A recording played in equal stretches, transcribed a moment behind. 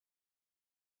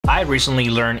I recently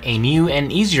learned a new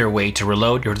and easier way to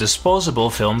reload your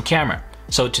disposable film camera.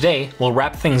 So today, we'll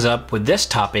wrap things up with this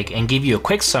topic and give you a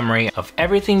quick summary of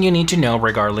everything you need to know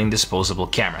regarding disposable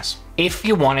cameras. If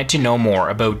you wanted to know more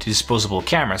about disposable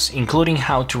cameras, including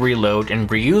how to reload and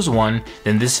reuse one,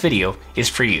 then this video is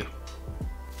for you.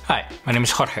 Hi, my name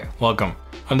is Jorge, welcome.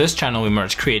 On this channel we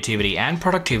merge creativity and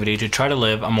productivity to try to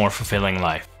live a more fulfilling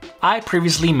life. I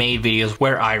previously made videos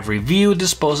where I reviewed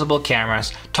disposable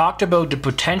cameras, talked about the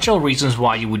potential reasons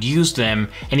why you would use them,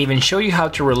 and even show you how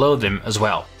to reload them as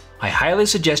well. I highly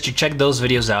suggest you check those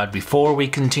videos out before we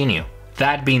continue.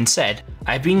 That being said,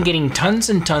 I've been getting tons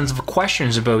and tons of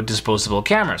questions about disposable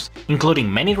cameras,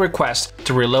 including many requests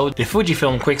to reload the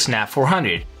Fujifilm QuickSnap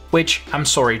 400, which, I'm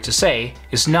sorry to say,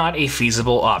 is not a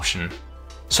feasible option.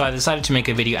 So I decided to make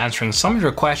a video answering some of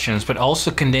your questions, but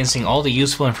also condensing all the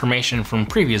useful information from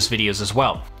previous videos as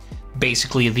well.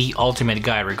 Basically the ultimate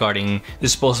guide regarding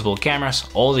disposable cameras,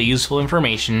 all the useful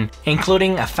information,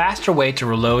 including a faster way to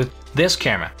reload this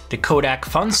camera, the Kodak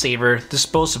FunSaver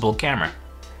disposable camera.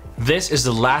 This is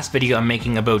the last video I'm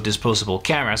making about disposable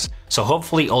cameras, so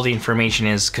hopefully all the information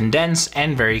is condensed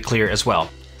and very clear as well.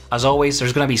 As always,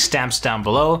 there's gonna be stamps down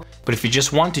below, but if you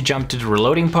just want to jump to the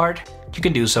reloading part, you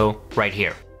can do so right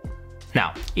here.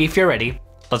 Now, if you're ready,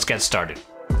 let's get started.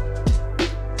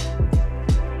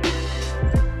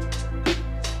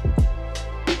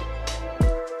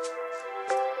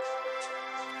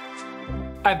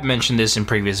 I've mentioned this in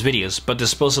previous videos, but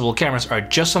disposable cameras are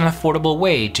just an affordable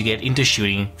way to get into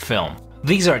shooting film.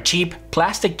 These are cheap,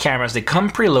 plastic cameras that come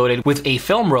preloaded with a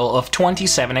film roll of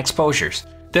 27 exposures.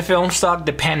 The film stock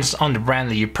depends on the brand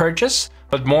that you purchase,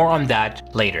 but more on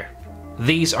that later.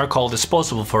 These are called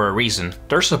disposable for a reason.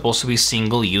 They're supposed to be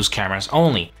single-use cameras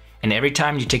only, and every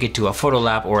time you take it to a photo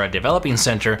lab or a developing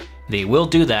center, they will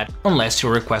do that unless you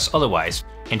request otherwise,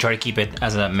 and try to keep it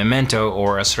as a memento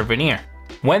or a souvenir.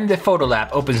 When the photo lab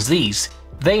opens these,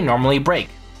 they normally break.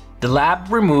 The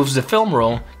lab removes the film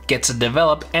roll, gets it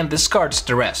developed, and discards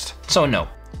the rest. So no,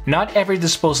 not every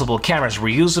disposable camera is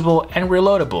reusable and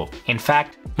reloadable. In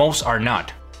fact, most are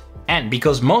not. And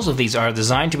because most of these are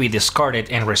designed to be discarded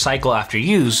and recycled after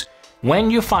use,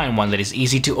 when you find one that is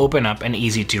easy to open up and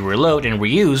easy to reload and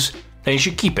reuse, then you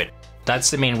should keep it. That's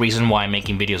the main reason why I'm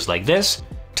making videos like this,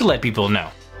 to let people know.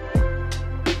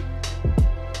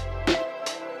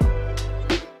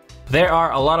 There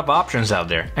are a lot of options out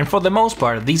there, and for the most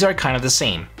part, these are kind of the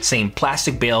same. Same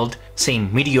plastic build,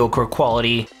 same mediocre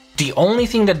quality. The only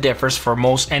thing that differs for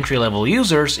most entry-level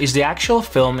users is the actual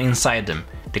film inside them,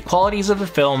 the qualities of the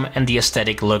film, and the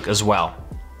aesthetic look as well.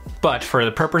 But for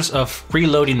the purpose of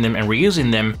reloading them and reusing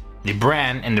them, the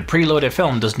brand and the preloaded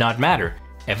film does not matter.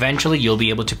 Eventually you'll be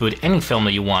able to put any film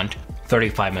that you want,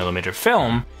 35mm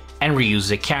film, and reuse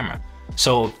the camera.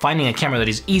 So finding a camera that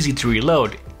is easy to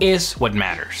reload is what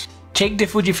matters. Take the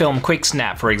Fujifilm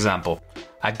QuickSnap for example.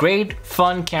 A great,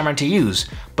 fun camera to use,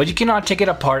 but you cannot take it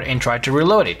apart and try to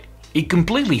reload it. It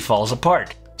completely falls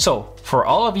apart. So, for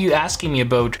all of you asking me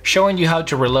about showing you how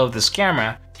to reload this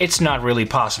camera, it's not really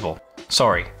possible.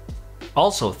 Sorry.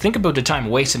 Also, think about the time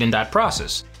wasted in that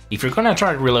process. If you're gonna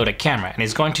try to reload a camera and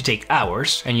it's going to take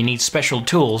hours, and you need special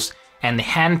tools and the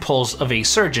hand pulls of a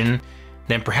surgeon,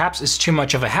 then perhaps it's too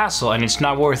much of a hassle and it's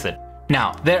not worth it.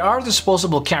 Now, there are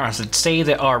disposable cameras that say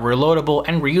they are reloadable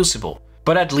and reusable,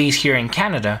 but at least here in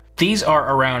Canada, these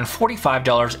are around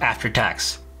 $45 after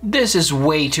tax. This is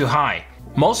way too high.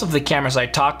 Most of the cameras I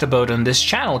talked about on this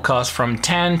channel cost from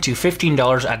 $10 to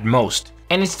 $15 at most,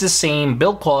 and it's the same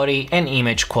build quality and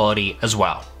image quality as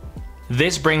well.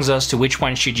 This brings us to which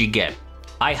one should you get.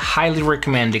 I highly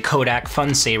recommend the Kodak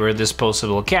FunSaver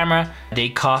disposable camera. They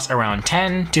cost around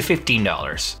 $10 to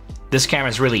 $15. This camera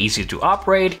is really easy to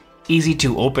operate, easy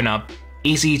to open up,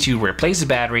 easy to replace the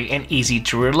battery, and easy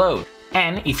to reload.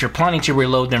 And if you're planning to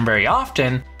reload them very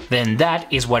often, then that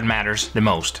is what matters the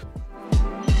most.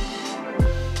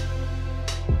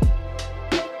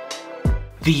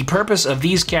 The purpose of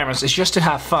these cameras is just to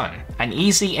have fun, an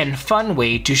easy and fun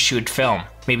way to shoot film.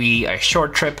 Maybe a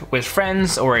short trip with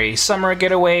friends or a summer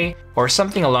getaway or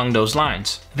something along those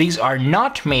lines. These are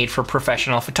not made for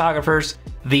professional photographers.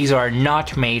 These are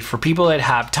not made for people that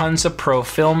have tons of pro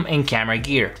film and camera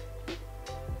gear.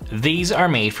 These are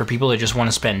made for people that just want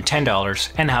to spend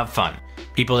 $10 and have fun.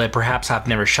 People that perhaps have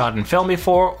never shot in film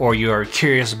before, or you are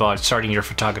curious about starting your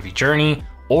photography journey,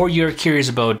 or you're curious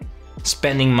about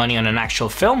spending money on an actual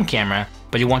film camera,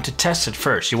 but you want to test it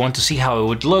first. You want to see how it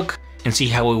would look and see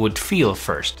how it would feel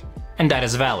first. And that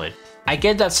is valid. I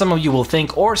get that some of you will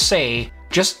think or say,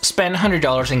 just spend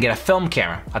 $100 and get a film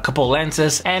camera, a couple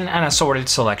lenses, and an assorted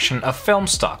selection of film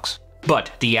stocks.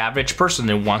 But the average person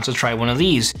that wants to try one of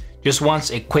these just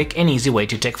wants a quick and easy way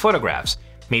to take photographs.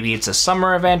 Maybe it's a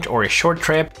summer event or a short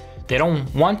trip. They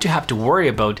don't want to have to worry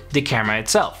about the camera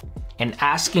itself. And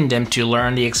asking them to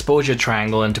learn the exposure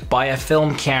triangle and to buy a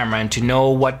film camera and to know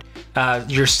what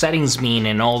your settings mean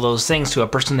and all those things to a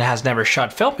person that has never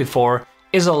shot film before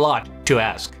is a lot to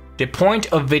ask. The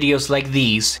point of videos like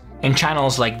these and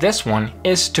channels like this one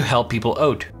is to help people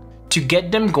out, to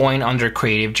get them going on their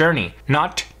creative journey,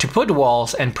 not to put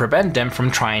walls and prevent them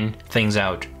from trying things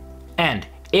out. And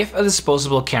if a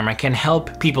disposable camera can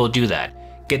help people do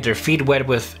that, get their feet wet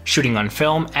with shooting on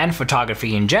film and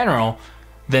photography in general,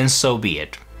 then so be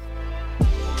it.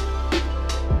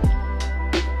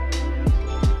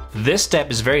 This step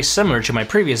is very similar to my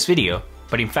previous video,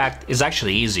 but in fact is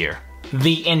actually easier.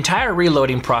 The entire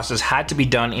reloading process had to be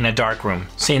done in a dark room,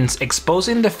 since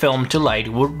exposing the film to light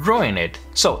would ruin it.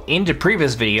 So in the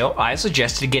previous video, I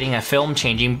suggested getting a film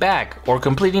changing bag or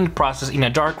completing the process in a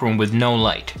dark room with no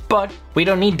light. But we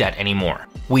don't need that anymore.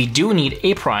 We do need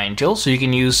a prying tool, so you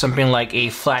can use something like a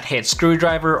flathead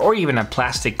screwdriver or even a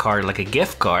plastic card like a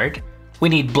gift card. We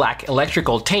need black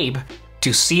electrical tape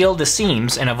to seal the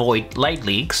seams and avoid light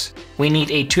leaks. We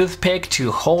need a toothpick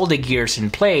to hold the gears in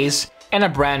place, and a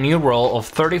brand new roll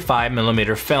of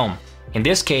 35mm film. In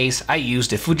this case, I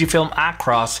used the Fujifilm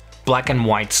Acros black and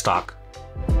white stock.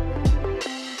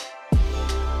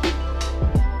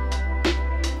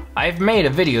 I've made a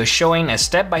video showing a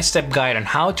step-by-step guide on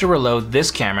how to reload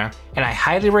this camera, and I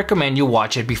highly recommend you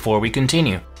watch it before we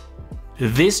continue.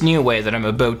 This new way that I'm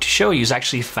about to show you is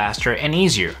actually faster and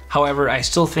easier. However, I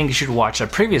still think you should watch a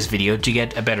previous video to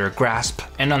get a better grasp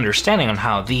and understanding on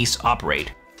how these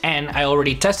operate. And I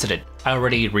already tested it. I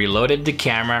already reloaded the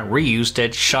camera, reused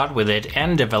it, shot with it,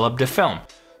 and developed the film.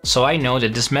 So I know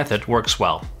that this method works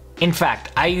well. In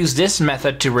fact, I use this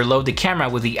method to reload the camera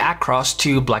with the Acros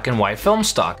 2 black and white film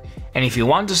stock. And if you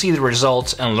want to see the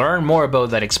results and learn more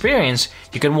about that experience,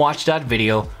 you can watch that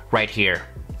video right here.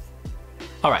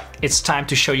 Alright, it's time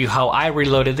to show you how I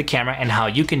reloaded the camera and how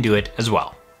you can do it as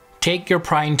well. Take your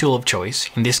prying tool of choice,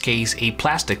 in this case a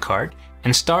plastic card,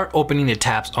 and start opening the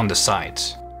tabs on the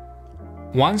sides.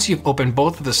 Once you've opened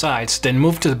both of the sides, then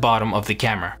move to the bottom of the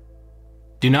camera.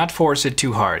 Do not force it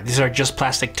too hard, these are just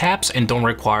plastic tabs and don't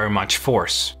require much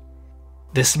force.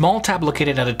 The small tab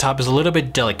located at the top is a little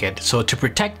bit delicate, so to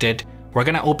protect it, we're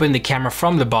gonna open the camera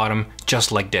from the bottom,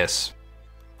 just like this.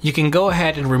 You can go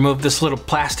ahead and remove this little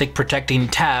plastic protecting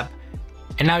tab,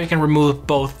 and now you can remove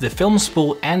both the film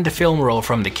spool and the film roll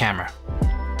from the camera.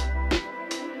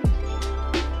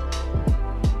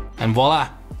 And voila!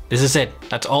 This is it.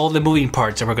 That's all the moving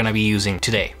parts that we're going to be using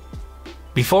today.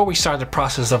 Before we start the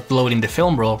process of loading the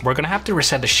film roll, we're going to have to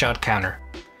reset the shot counter.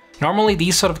 Normally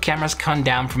these sort of cameras count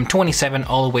down from 27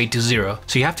 all the way to 0,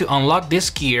 so you have to unlock this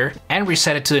gear and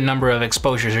reset it to the number of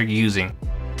exposures you're using.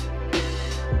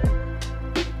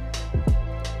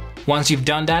 Once you've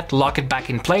done that, lock it back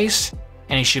in place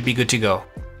and it should be good to go.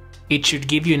 It should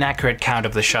give you an accurate count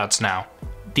of the shots now.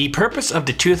 The purpose of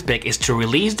the toothpick is to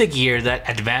release the gear that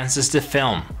advances the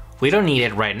film. We don't need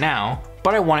it right now,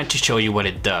 but I wanted to show you what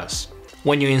it does.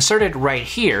 When you insert it right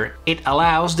here, it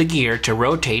allows the gear to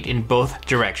rotate in both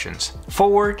directions,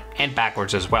 forward and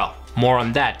backwards as well. More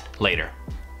on that later.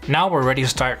 Now we're ready to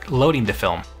start loading the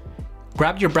film.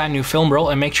 Grab your brand new film roll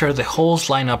and make sure the holes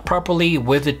line up properly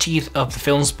with the teeth of the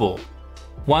film spool.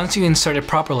 Once you insert it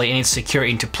properly and it's secure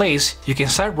into place, you can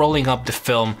start rolling up the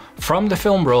film from the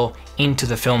film roll into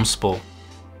the film spool.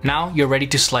 Now you're ready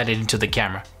to slide it into the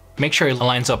camera. Make sure it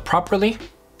lines up properly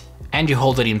and you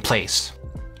hold it in place.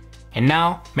 And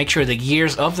now make sure the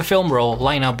gears of the film roll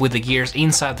line up with the gears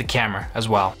inside the camera as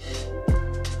well.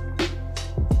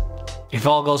 If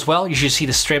all goes well, you should see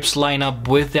the strips line up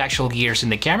with the actual gears in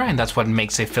the camera, and that's what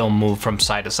makes a film move from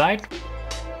side to side.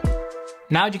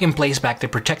 Now you can place back the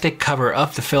protected cover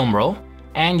of the film roll,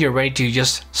 and you're ready to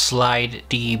just slide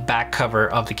the back cover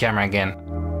of the camera again.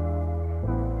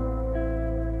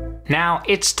 Now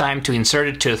it's time to insert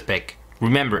a toothpick.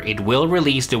 Remember, it will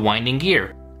release the winding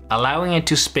gear, allowing it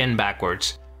to spin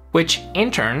backwards, which in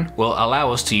turn will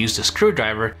allow us to use the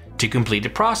screwdriver to complete the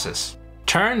process.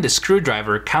 Turn the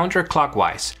screwdriver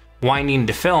counterclockwise, winding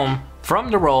the film from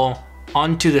the roll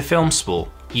onto the film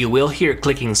spool. You will hear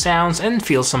clicking sounds and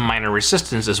feel some minor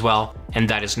resistance as well, and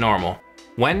that is normal.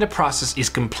 When the process is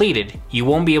completed, you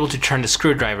won't be able to turn the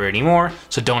screwdriver anymore,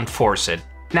 so don't force it.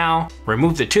 Now,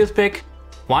 remove the toothpick,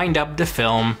 wind up the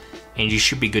film, and you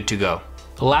should be good to go.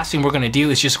 The last thing we're going to do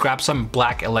is just grab some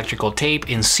black electrical tape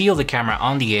and seal the camera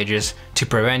on the edges to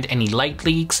prevent any light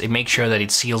leaks and make sure that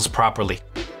it seals properly.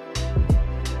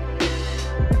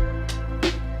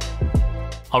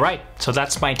 Alright, so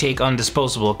that's my take on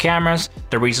disposable cameras,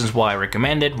 the reasons why I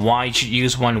recommend it, why you should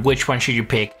use one, which one should you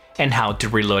pick, and how to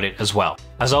reload it as well.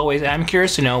 As always, I'm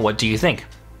curious to know, what do you think?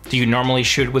 Do you normally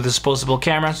shoot with disposable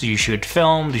cameras? Do you shoot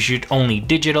film? Do you shoot only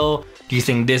digital? Do you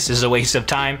think this is a waste of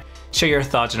time? Share your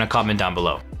thoughts in a comment down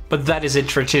below. But that is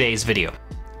it for today's video.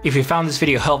 If you found this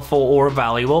video helpful or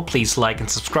valuable, please like and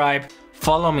subscribe,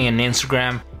 follow me on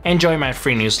Instagram, and join my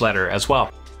free newsletter as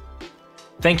well.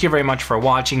 Thank you very much for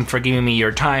watching, for giving me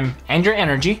your time and your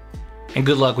energy, and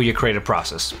good luck with your creative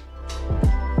process.